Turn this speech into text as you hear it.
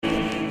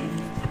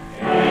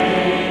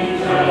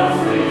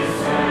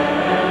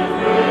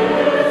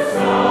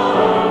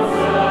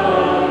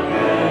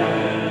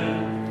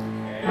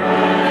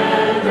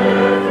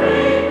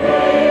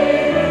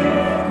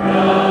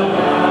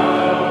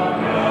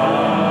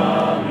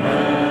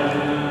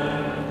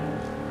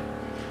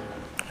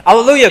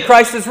Hallelujah,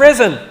 Christ is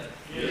risen.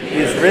 He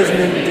is risen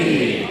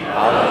indeed.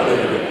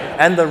 Hallelujah.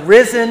 And the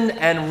risen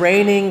and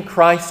reigning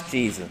Christ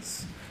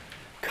Jesus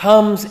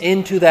comes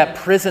into that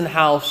prison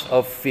house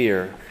of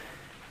fear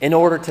in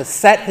order to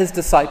set his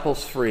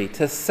disciples free,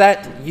 to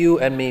set you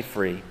and me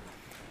free,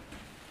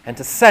 and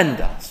to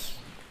send us.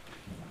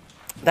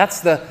 That's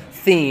the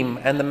theme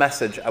and the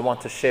message I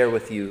want to share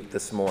with you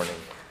this morning.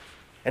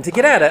 And to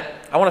get at it,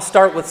 I want to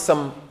start with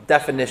some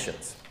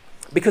definitions.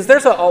 Because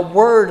there's a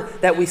word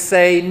that we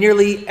say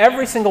nearly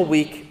every single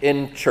week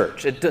in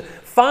church. It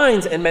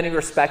defines, in many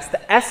respects,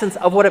 the essence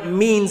of what it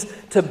means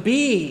to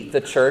be the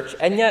church,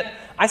 and yet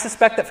I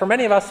suspect that for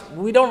many of us,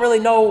 we don't really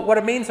know what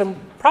it means and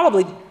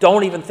probably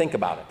don't even think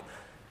about it.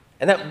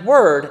 And that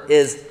word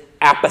is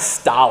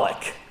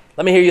apostolic.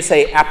 Let me hear you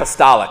say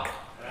apostolic.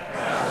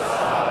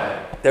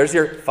 Apostolic. There's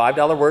your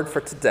 $5 word for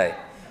today.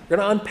 We're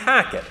going to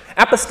unpack it.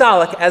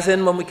 Apostolic, as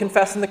in when we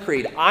confess in the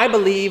creed, I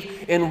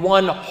believe in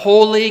one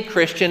holy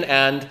Christian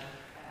and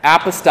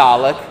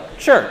apostolic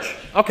church.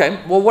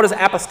 Okay, well, what does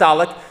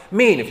apostolic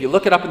mean? If you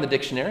look it up in the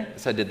dictionary,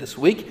 as I did this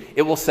week,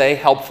 it will say,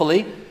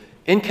 helpfully,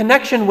 in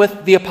connection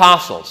with the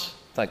apostles.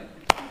 It's like,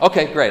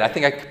 okay, great. I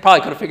think I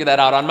probably could have figured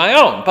that out on my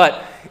own.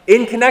 But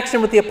in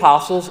connection with the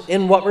apostles,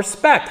 in what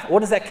respect?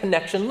 What does that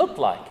connection look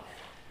like?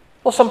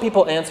 Well, some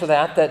people answer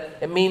that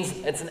it means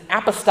it's an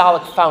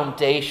apostolic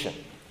foundation.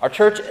 Our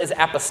church is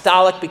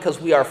apostolic because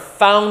we are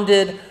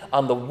founded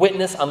on the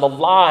witness, on the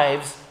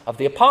lives of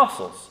the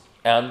apostles.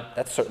 And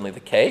that's certainly the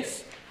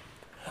case.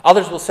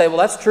 Others will say, well,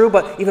 that's true,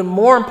 but even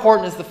more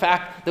important is the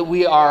fact that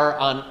we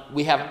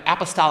have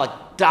apostolic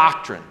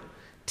doctrine,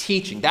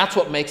 teaching. That's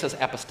what makes us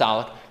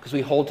apostolic, because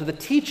we hold to the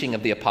teaching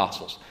of the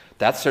apostles.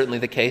 That's certainly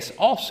the case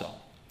also.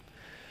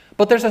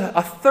 But there's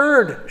a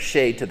third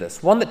shade to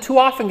this, one that too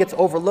often gets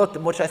overlooked,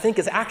 and which I think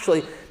is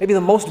actually maybe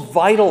the most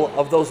vital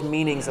of those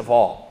meanings of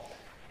all.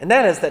 And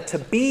that is that to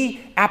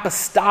be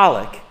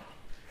apostolic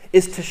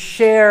is to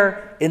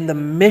share in the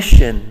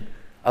mission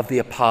of the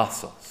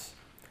apostles.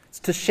 It's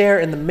to share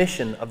in the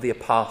mission of the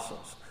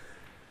apostles.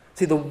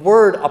 See, the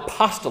word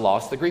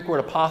apostolos, the Greek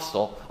word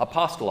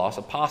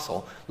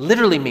apostolos,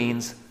 literally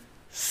means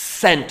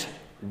sent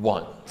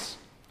ones.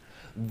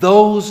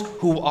 Those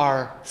who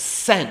are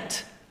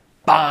sent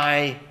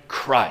by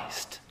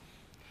Christ.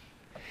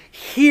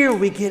 Here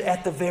we get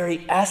at the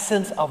very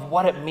essence of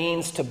what it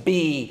means to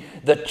be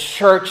the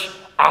church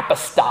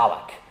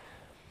apostolic.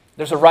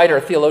 There's a writer,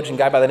 a theologian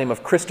guy by the name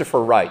of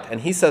Christopher Wright,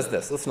 and he says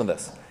this. Listen to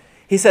this.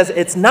 He says,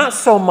 it's not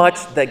so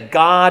much that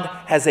God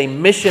has a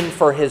mission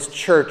for his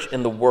church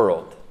in the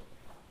world,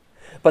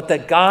 but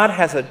that God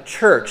has a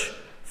church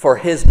for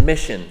his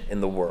mission in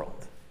the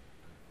world.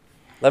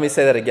 Let me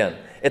say that again.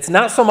 It's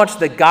not so much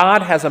that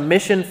God has a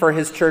mission for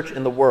his church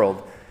in the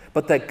world,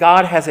 but that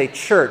God has a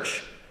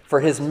church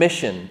for his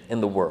mission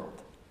in the world.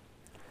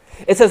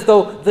 It's as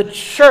though the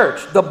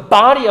church, the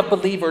body of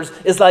believers,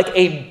 is like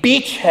a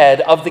beachhead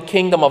of the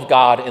kingdom of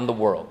God in the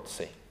world,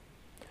 see.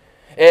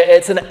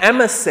 It's an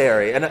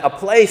emissary and a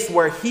place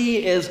where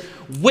he is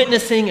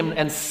witnessing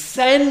and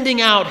sending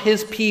out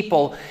his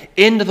people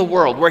into the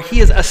world, where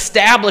he is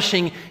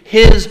establishing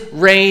his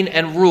reign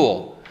and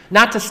rule,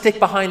 not to stick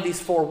behind these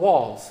four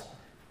walls,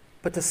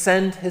 but to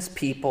send his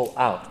people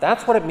out.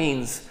 That's what it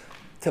means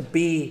to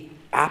be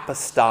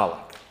apostolic.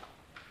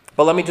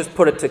 But let me just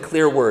put it to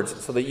clear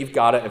words so that you've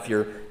got it. If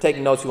you're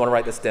taking notes, you want to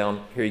write this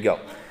down, here you go.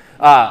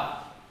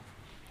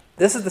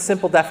 This is the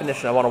simple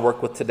definition I want to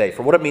work with today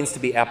for what it means to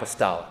be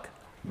apostolic.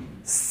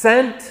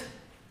 Sent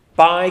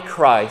by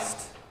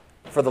Christ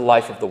for the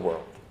life of the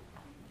world.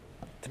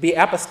 To be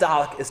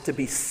apostolic is to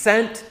be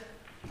sent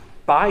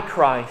by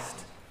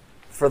Christ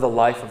for the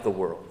life of the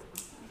world.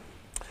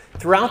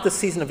 Throughout the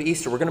season of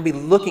Easter, we're going to be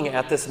looking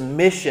at this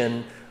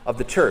mission of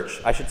the church.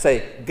 I should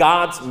say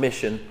God's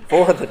mission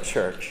for the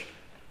church.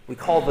 We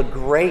call the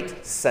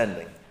Great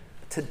Sending.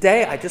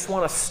 Today, I just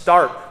want to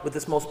start with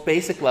this most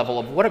basic level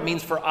of what it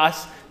means for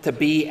us to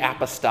be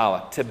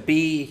apostolic, to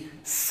be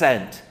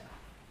sent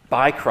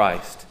by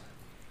Christ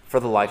for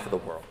the life of the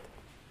world.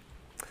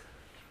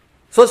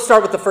 So let's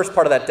start with the first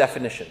part of that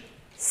definition,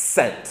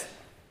 sent.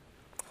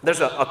 There's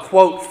a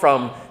quote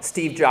from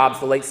Steve Jobs,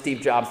 the late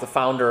Steve Jobs, the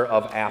founder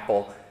of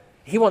Apple.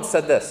 He once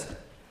said this,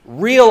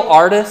 real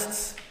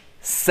artists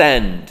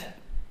send.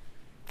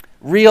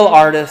 Real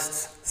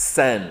artists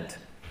send.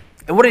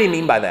 And what did he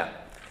mean by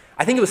that?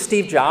 I think it was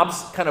Steve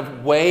Jobs' kind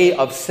of way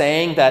of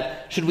saying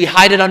that, should we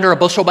hide it under a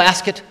bushel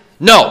basket?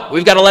 No,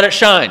 we've got to let it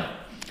shine.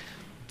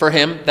 For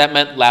him, that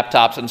meant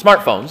laptops and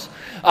smartphones.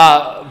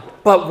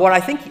 But what I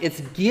think it's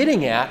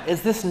getting at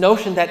is this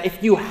notion that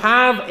if you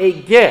have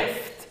a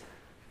gift,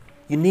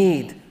 you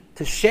need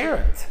to share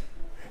it,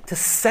 to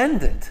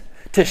send it,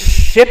 to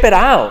ship it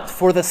out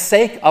for the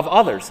sake of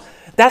others.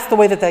 That's the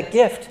way that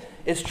gift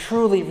is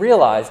truly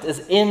realized,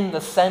 is in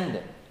the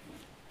sending.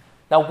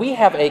 Now, we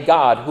have a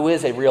God who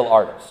is a real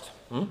artist.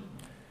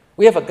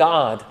 We have a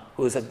God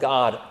who is a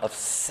God of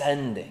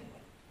sending.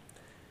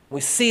 We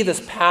see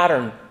this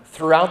pattern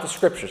throughout the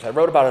Scriptures. I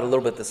wrote about it a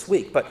little bit this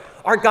week. But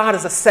our God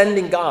is a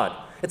sending God.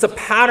 It's a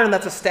pattern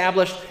that's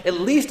established at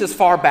least as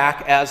far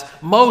back as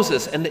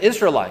Moses and the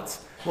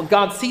Israelites. When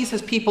God sees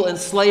his people in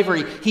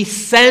slavery, he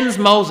sends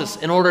Moses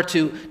in order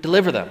to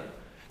deliver them.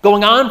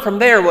 Going on from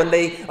there, when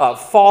they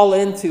fall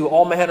into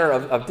all manner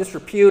of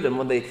disrepute and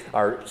when they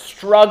are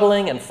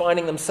struggling and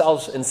finding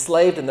themselves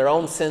enslaved in their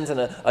own sins in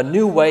a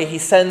new way, he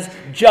sends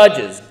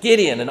judges,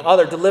 Gideon and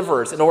other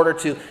deliverers, in order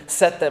to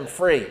set them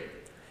free.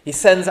 He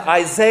sends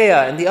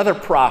Isaiah and the other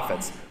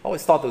prophets. I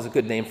always thought that was a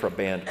good name for a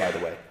band, by the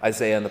way,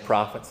 Isaiah and the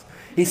prophets.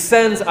 He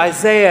sends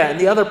Isaiah and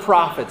the other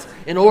prophets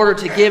in order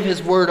to give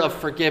his word of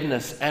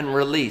forgiveness and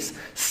release.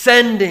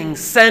 Sending.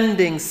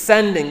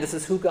 This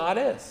is who God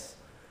is.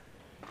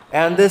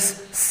 And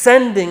this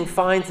sending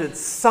finds its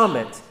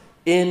summit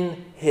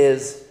in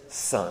his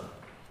Son,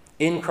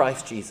 in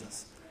Christ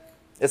Jesus.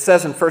 It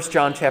says in 1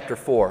 John chapter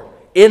 4,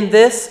 "In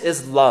this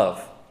is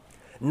love,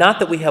 not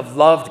that we have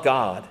loved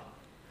God,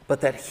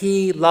 but that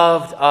he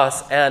loved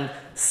us and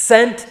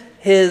sent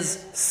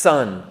his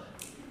Son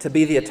to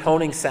be the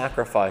atoning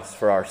sacrifice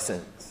for our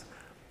sins."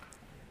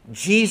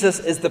 Jesus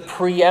is the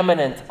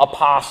preeminent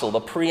apostle, the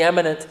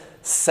preeminent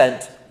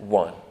sent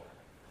one.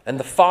 And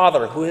the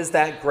Father, who is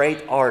that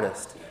great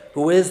artist,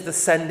 who is the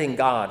sending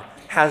God,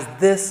 has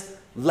this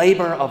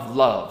labor of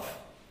love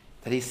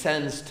that he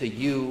sends to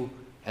you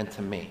and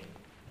to me.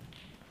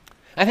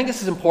 I think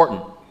this is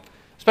important,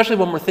 especially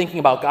when we're thinking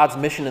about God's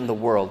mission in the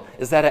world,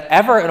 is that it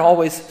ever and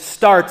always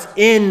starts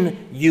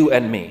in you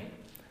and me.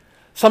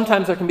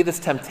 Sometimes there can be this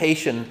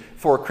temptation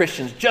for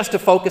Christians just to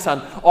focus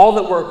on all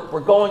that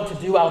we're going to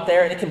do out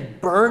there, and it can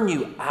burn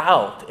you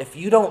out if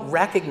you don't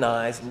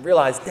recognize and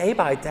realize day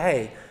by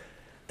day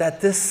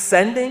that this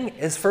sending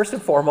is first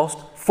and foremost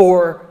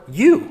for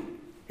you.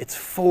 It's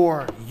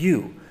for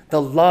you.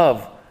 The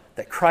love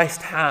that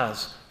Christ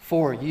has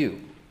for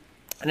you.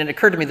 And it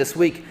occurred to me this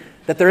week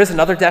that there is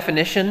another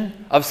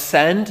definition of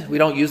send. We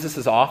don't use this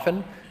as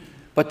often.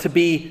 But to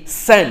be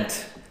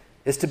sent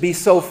is to be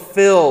so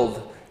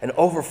filled and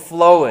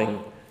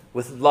overflowing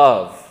with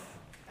love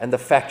and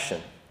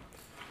affection.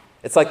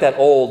 It's like that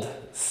old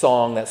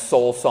song, that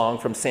soul song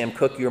from Sam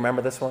Cooke. You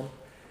remember this one?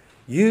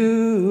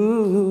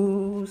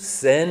 You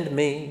send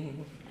me,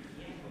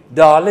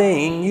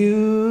 darling,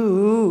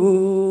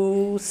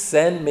 you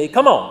send me.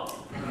 Come on.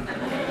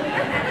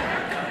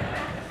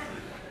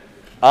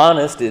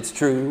 Honest, it's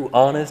true,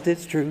 honest,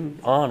 it's true,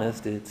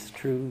 honest, it's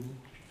true.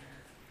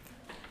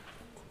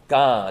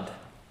 God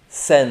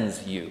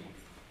sends you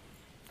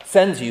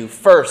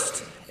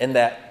first in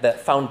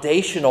that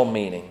foundational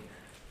meaning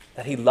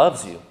that he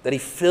loves you, that he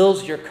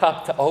fills your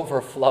cup to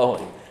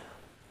overflowing.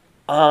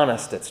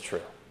 Honest, it's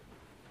true.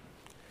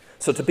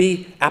 So to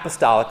be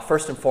apostolic,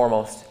 first and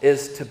foremost,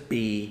 is to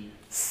be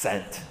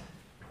sent.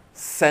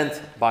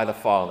 Sent by the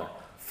Father,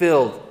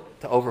 filled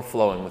to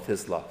overflowing with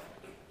his love.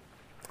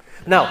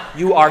 Now,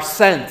 you are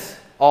sent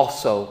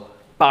also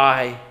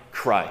by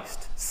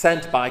Christ.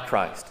 Sent by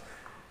Christ.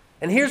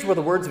 And here's where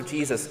the words of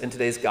Jesus in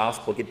today's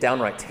gospel get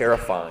downright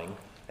terrifying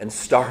and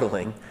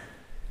startling.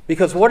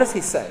 Because what does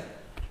he say?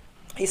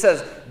 He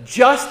says,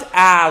 just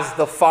as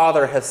the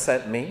Father has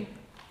sent me,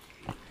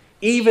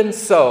 even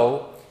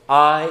so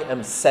I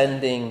am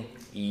sending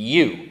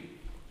you.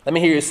 Let me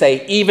hear you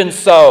say, even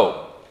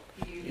so.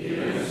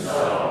 Even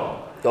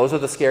so. Those are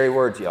the scary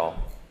words, y'all.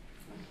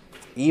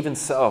 Even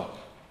so.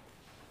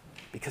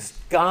 Because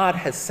God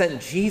has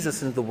sent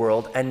Jesus into the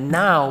world, and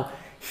now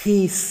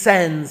he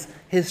sends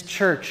his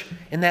church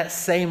in that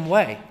same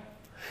way.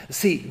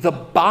 See, the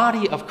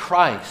body of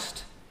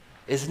Christ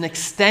is an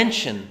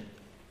extension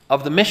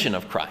of the mission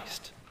of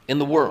Christ in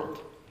the world.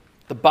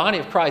 The body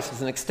of Christ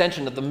is an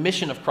extension of the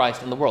mission of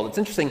Christ in the world. It's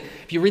interesting,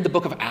 if you read the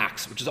book of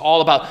Acts, which is all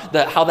about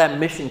how that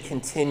mission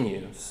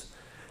continues.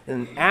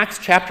 In Acts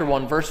chapter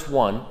 1, verse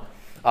 1,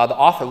 the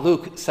author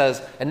Luke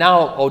says, "And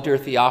now, O dear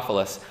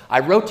Theophilus,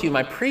 I wrote to you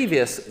my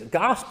previous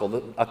gospel,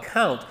 the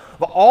account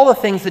of all the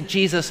things that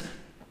Jesus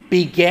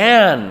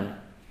began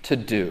to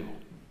do."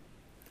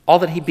 All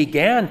that he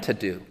began to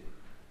do.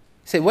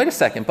 You say, wait a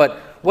second, but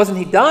wasn't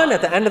he done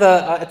at the end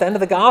of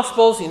the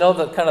Gospels? You know,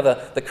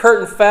 the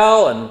curtain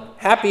fell and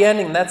happy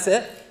ending, and that's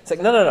it? It's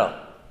like, no.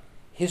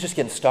 He's just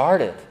getting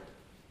started.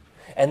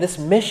 And this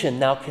mission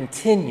now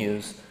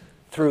continues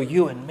through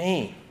you and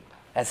me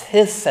as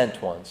his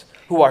sent ones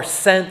who are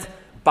sent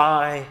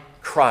by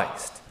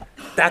Christ.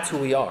 That's who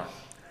we are.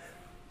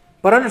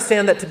 But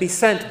understand that to be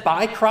sent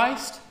by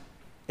Christ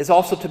is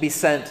also to be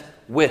sent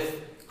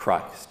with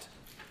Christ.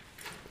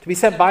 To be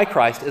sent by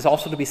Christ is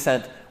also to be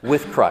sent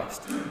with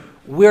Christ.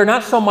 We're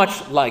not so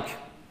much like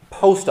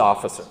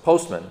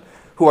postmen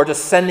who are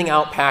just sending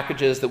out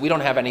packages that we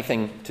don't have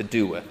anything to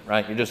do with,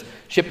 right? You're just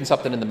shipping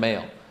something in the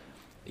mail.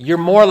 You're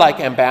more like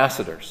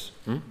ambassadors.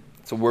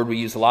 It's a word we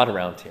use a lot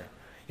around here.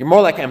 You're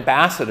more like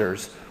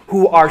ambassadors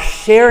who are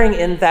sharing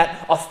in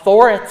that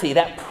authority,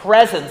 that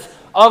presence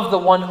of the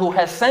one who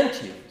has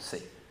sent you.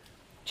 See,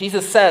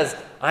 Jesus says,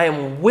 I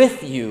am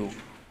with you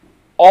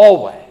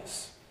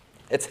always.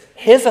 It's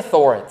his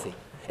authority.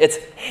 It's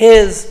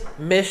his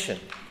mission.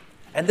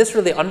 And this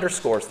really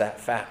underscores that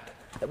fact,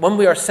 that when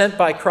we are sent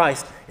by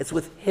Christ, it's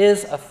with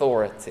his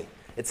authority.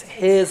 It's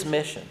his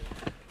mission.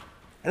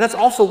 And that's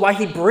also why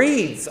he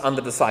breathes on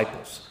the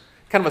disciples.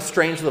 Kind of a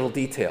strange little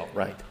detail,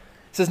 right?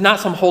 This is not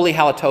some holy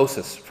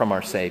halitosis from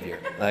our Savior.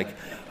 Like,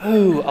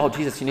 oh,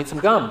 Jesus, you need some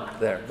gum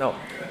there. No.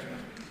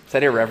 Is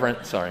that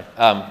irreverent? Sorry.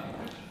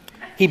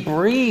 He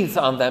breathes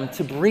on them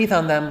to breathe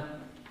on them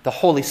the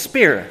Holy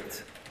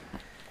Spirit,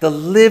 the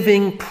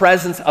living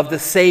presence of the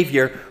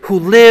Savior who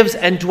lives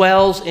and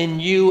dwells in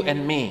you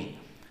and me.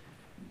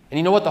 And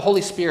you know what? The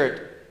Holy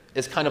Spirit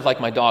is kind of like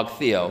my dog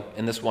Theo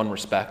in this one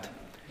respect.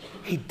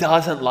 He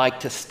doesn't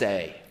like to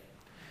stay.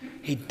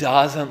 He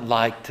doesn't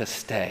like to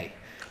stay.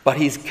 But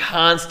he's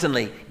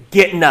constantly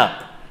getting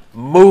up,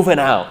 moving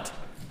out.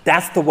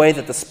 That's the way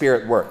that the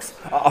Spirit works.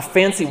 A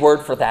fancy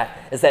word for that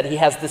is that he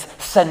has this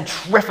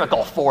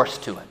centrifugal force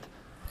to it.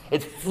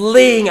 It's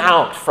fleeing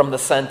out from the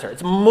center.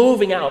 It's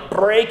moving out,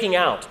 breaking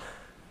out.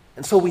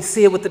 And so we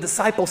see it with the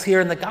disciples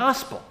here in the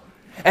gospel.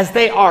 As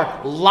they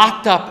are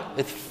locked up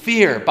with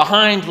fear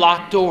behind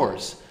locked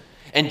doors.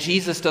 And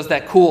Jesus does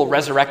that cool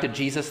resurrected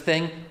Jesus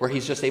thing where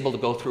he's just able to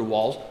go through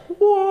walls.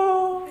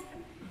 Whoa!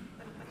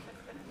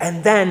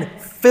 And then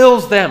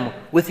fills them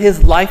with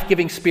his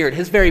life-giving Spirit,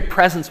 his very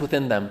presence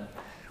within them,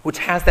 which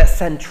has that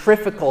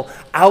centrifugal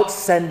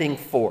outsending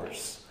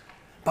force.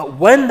 But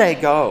when they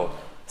go,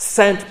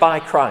 sent by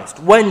Christ,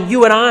 when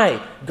you and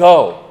I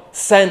go,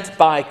 sent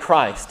by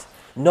Christ,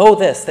 know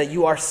this, that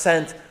you are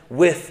sent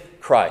with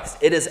Christ.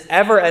 It is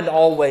ever and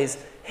always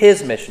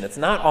his mission. It's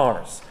not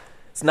ours.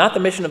 It's not the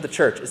mission of the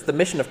church. It's the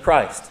mission of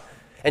Christ.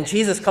 And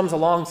Jesus comes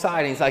alongside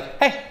and he's like,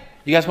 hey,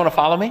 you guys want to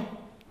follow me?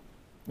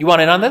 You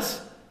want in on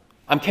this?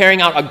 I'm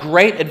carrying out a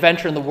great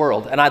adventure in the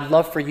world, and I'd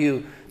love for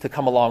you to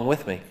come along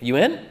with me. You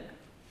in?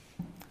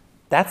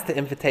 That's the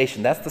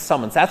invitation. That's the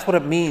summons. That's what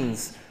it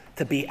means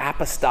to be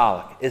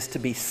apostolic, is to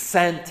be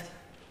sent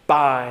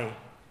by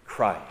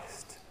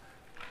Christ.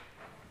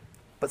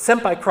 But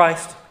sent by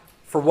Christ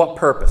for what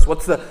purpose?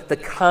 What's the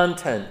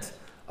content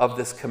of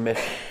this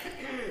commission?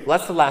 Well,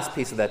 that's the last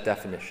piece of that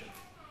definition.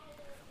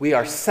 We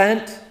are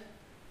sent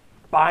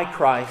by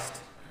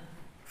Christ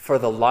for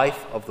the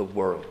life of the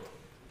world.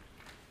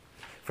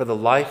 For the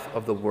life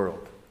of the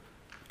world.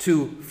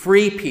 To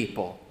free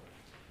people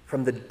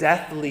from the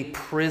deathly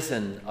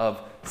prison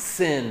of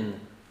sin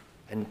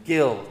and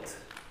guilt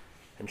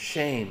and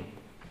shame,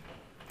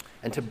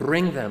 and to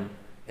bring them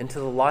into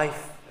the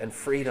life and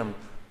freedom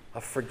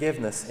of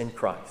forgiveness in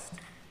Christ,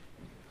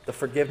 the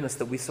forgiveness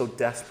that we so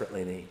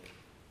desperately need.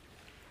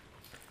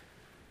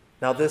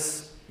 Now,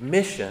 this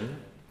mission,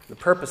 the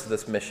purpose of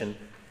this mission,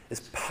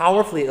 is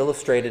powerfully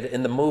illustrated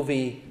in the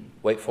movie,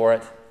 wait for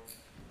it,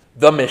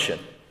 The Mission.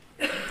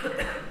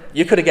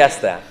 You could have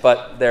guessed that,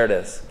 but there it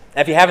is.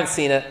 And if you haven't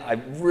seen it, I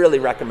really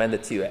recommend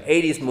it to you. An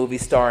 80s movie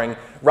starring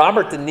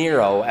Robert De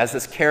Niro as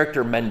this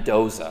character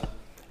Mendoza.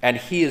 And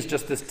he is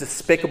just this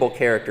despicable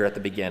character at the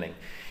beginning.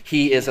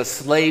 He is a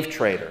slave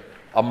trader,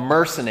 a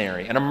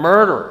mercenary, and a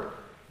murderer.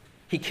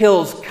 He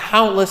kills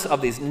countless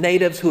of these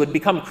natives who had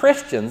become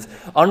Christians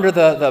under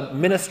the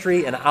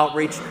ministry and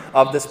outreach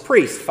of this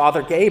priest,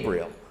 Father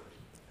Gabriel.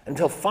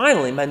 Until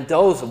finally,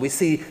 Mendoza, we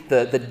see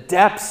the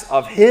depths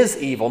of his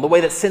evil and the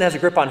way that sin has a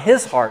grip on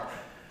his heart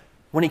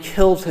when he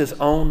kills his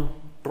own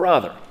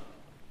brother.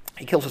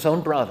 He kills his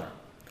own brother.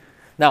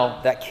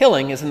 Now, that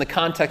killing is in the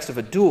context of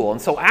a duel,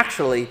 and so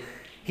actually,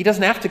 he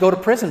doesn't have to go to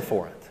prison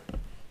for it.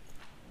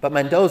 But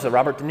Mendoza,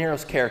 Robert De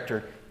Niro's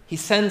character, he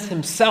sends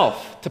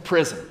himself to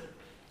prison,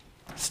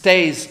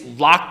 stays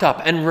locked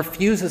up, and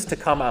refuses to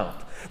come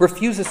out.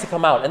 Refuses to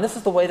come out. And this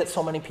is the way that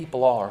so many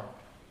people are,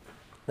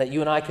 that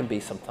you and I can be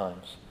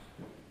sometimes.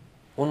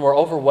 When we're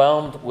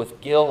overwhelmed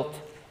with guilt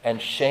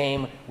and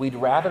shame, we'd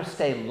rather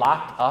stay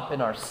locked up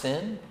in our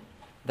sin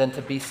than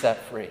to be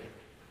set free.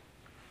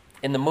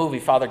 In the movie,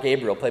 Father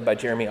Gabriel, played by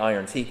Jeremy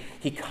Irons,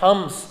 he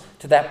comes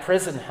to that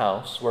prison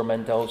house where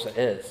Mendoza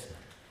is.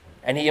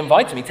 And he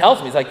invites him. He tells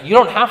him, he's like, you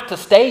don't have to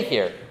stay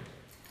here.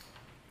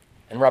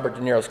 And Robert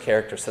De Niro's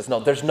character says, no,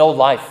 there's no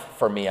life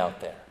for me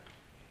out there.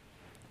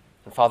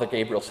 And Father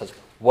Gabriel says,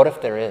 what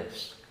if there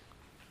is?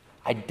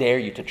 I dare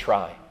you to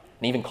try. And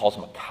he even calls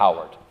him a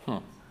coward.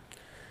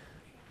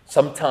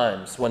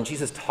 Sometimes when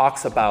Jesus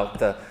talks about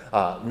the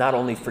not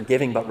only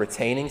forgiving but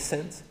retaining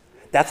sins,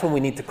 that's when we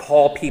need to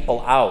call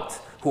people out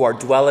who are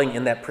dwelling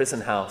in that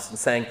prison house and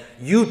saying,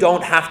 you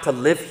don't have to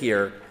live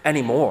here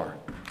anymore.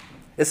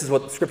 This is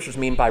what the scriptures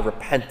mean by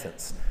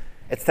repentance.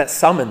 It's that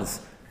summons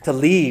to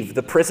leave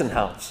the prison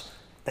house,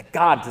 that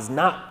God does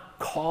not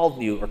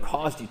call you or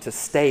cause you to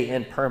stay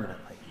in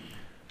permanently.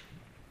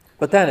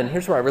 But then, and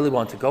here's where I really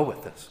want to go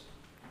with this,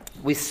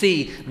 we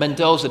see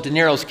Mendoza, De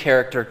Niro's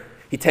character,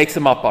 he takes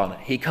him up on it.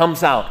 He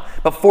comes out.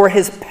 But for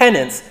his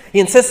penance, he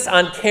insists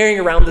on carrying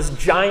around this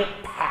giant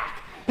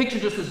pack. Picture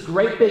just this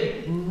great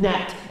big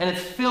net, and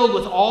it's filled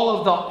with all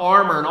of the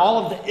armor and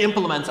all of the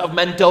implements of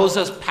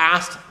Mendoza's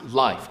past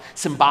life,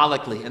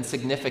 symbolically and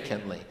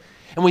significantly.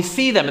 And we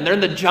see them, and they're in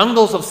the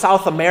jungles of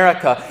South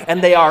America,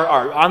 and they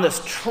are on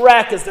this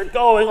trek as they're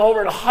going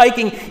over and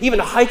hiking, even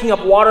hiking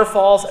up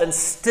waterfalls, and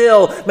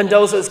still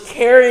Mendoza is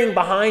carrying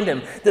behind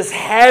him this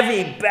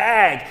heavy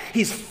bag.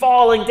 He's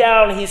falling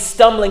down, he's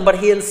stumbling, but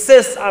he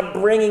insists on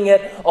bringing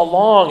it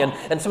along.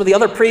 And some of the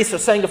other priests are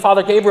saying to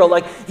Father Gabriel,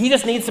 like, he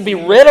just needs to be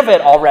rid of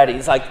it already.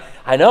 He's like,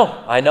 I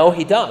know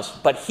he does,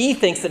 but he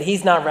thinks that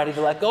he's not ready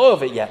to let go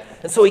of it yet.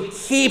 And so he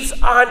keeps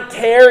on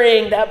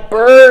carrying that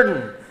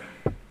burden,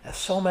 as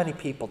so many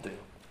people do.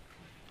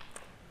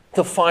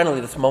 Till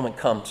finally this moment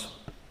comes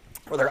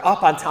where they're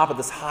up on top of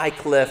this high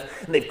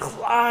cliff, and they've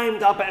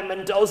climbed up, and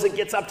Mendoza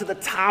gets up to the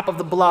top of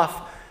the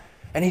bluff,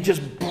 and he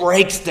just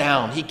breaks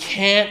down. He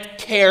can't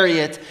carry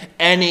it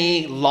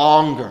any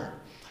longer.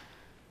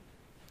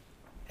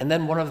 And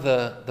then one of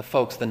the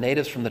folks, the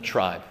natives from the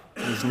tribe,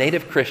 these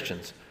native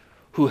Christians,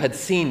 who had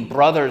seen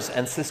brothers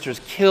and sisters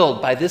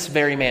killed by this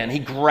very man, he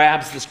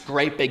grabs this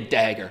great big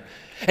dagger,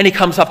 and he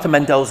comes up to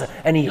Mendoza,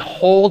 and he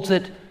holds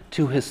it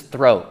to his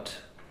throat.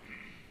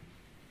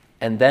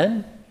 And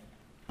then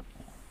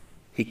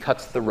he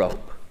cuts the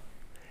rope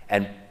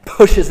and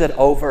pushes it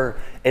over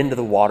into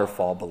the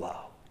waterfall below.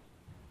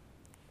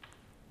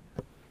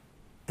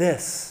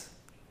 This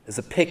is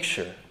a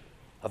picture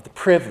of the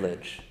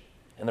privilege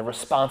and the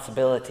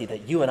responsibility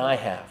that you and I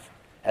have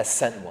as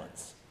sent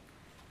ones.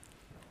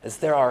 As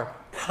there are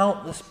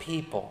countless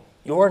people,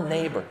 your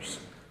neighbors,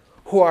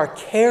 who are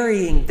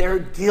carrying their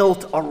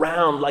guilt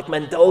around like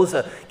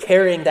Mendoza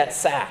carrying that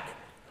sack.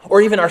 Or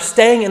even are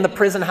staying in the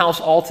prison house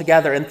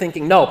altogether and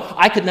thinking, no,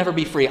 I could never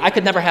be free. I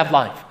could never have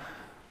life.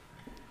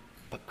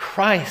 But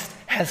Christ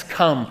has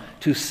come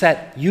to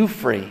set you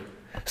free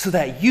so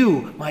that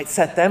you might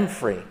set them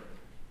free.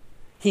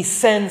 He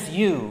sends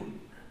you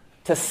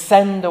to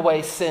send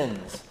away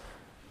sins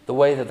the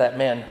way that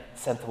man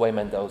sent away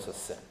Mendoza's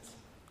sins.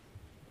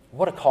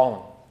 What a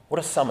calling. What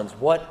a summons.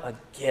 What a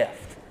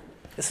gift.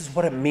 This is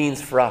what it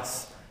means for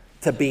us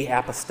to be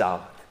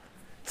apostolic.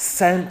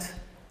 Sent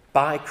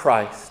by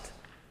Christ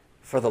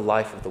for the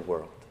life of the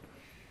world.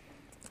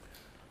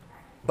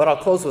 But I'll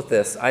close with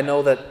this. I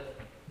know that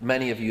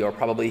many of you are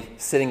probably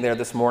sitting there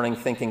this morning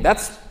thinking,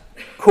 that's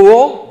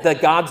cool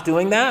that God's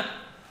doing that.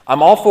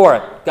 I'm all for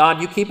it.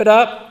 God, you keep it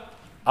up.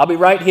 I'll be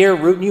right here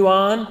rooting you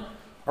on.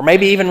 Or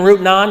maybe even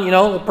rooting on,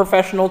 the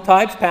professional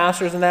types,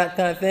 pastors and that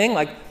kind of thing.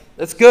 Like,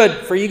 it's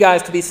good for you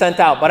guys to be sent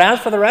out. But as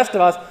for the rest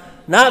of us,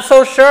 not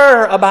so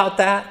sure about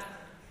that.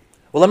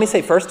 Well, let me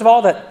say, first of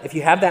all, that if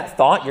you have that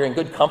thought, you're in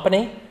good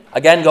company.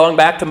 Again, going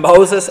back to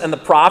Moses and the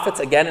prophets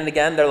again and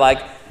again, they're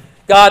like,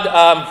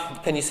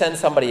 God, can you send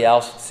somebody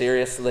else?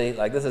 Seriously?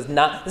 Like, this is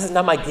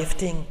not my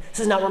gifting.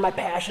 This is not where my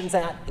passion's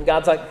at. And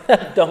God's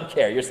like, don't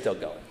care. You're still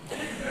going.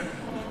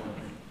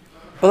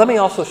 But let me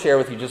also share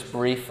with you just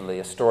briefly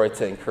a story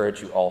to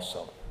encourage you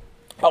also.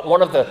 About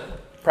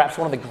perhaps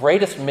one of the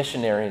greatest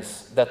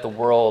missionaries that the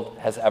world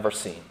has ever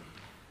seen.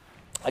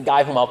 A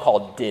guy whom I'll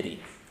call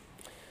Diddy.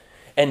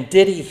 And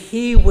Diddy,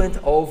 he went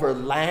over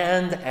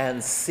land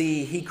and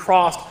sea. He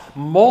crossed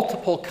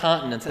multiple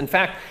continents. In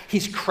fact,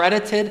 he's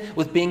credited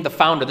with being the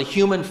founder, the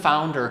human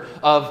founder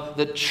of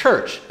the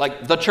church,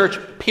 like the church,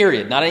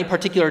 period. Not any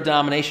particular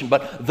denomination,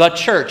 but the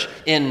church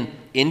in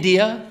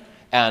India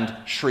and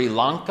Sri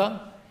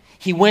Lanka.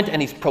 He went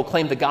and he's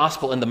proclaimed the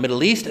gospel in the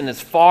Middle East and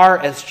as far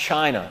as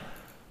China,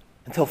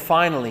 until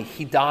finally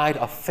he died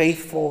a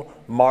faithful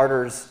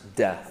martyr's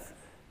death,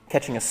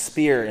 catching a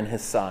spear in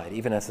his side,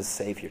 even as his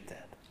Savior did.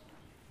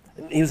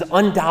 He was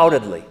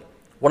undoubtedly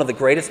one of the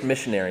greatest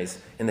missionaries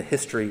in the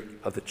history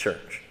of the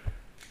church.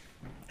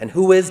 And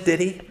who is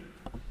Diddy?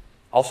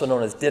 Also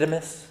known as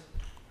Didymus.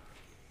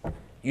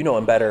 You know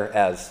him better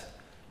as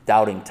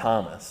Doubting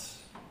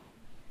Thomas.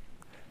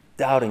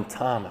 Doubting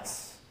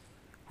Thomas,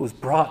 who was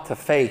brought to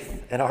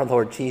faith in our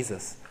Lord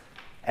Jesus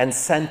and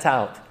sent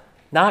out,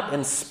 not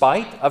in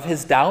spite of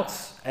his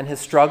doubts and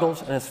his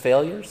struggles and his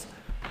failures,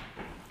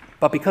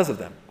 but because of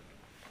them.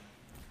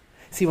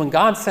 See, when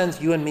God sends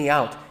you and me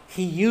out,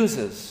 he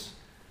uses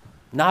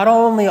not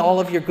only all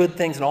of your good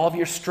things and all of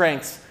your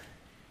strengths,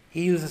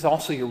 he uses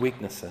also your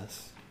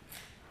weaknesses.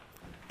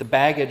 The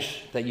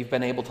baggage that you've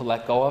been able to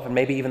let go of, and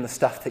maybe even the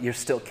stuff that you're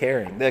still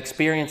carrying, the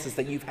experiences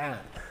that you've had.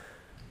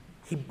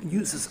 He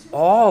uses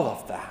all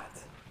of that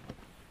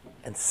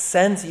and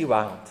sends you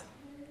out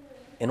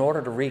in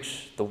order to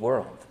reach the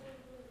world.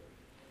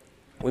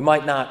 We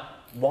might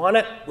not want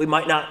it, we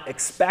might not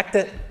expect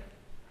it,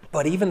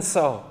 but even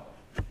so,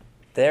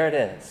 there it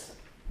is.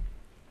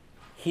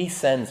 He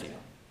sends you.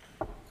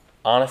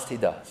 Honest he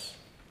does.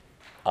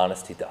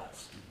 Honest he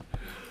does.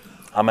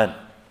 Amen.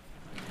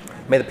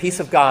 May the peace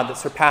of God that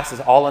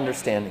surpasses all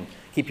understanding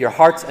keep your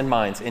hearts and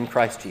minds in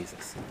Christ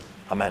Jesus.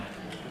 Amen.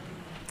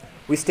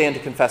 We stand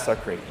to confess our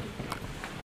creed.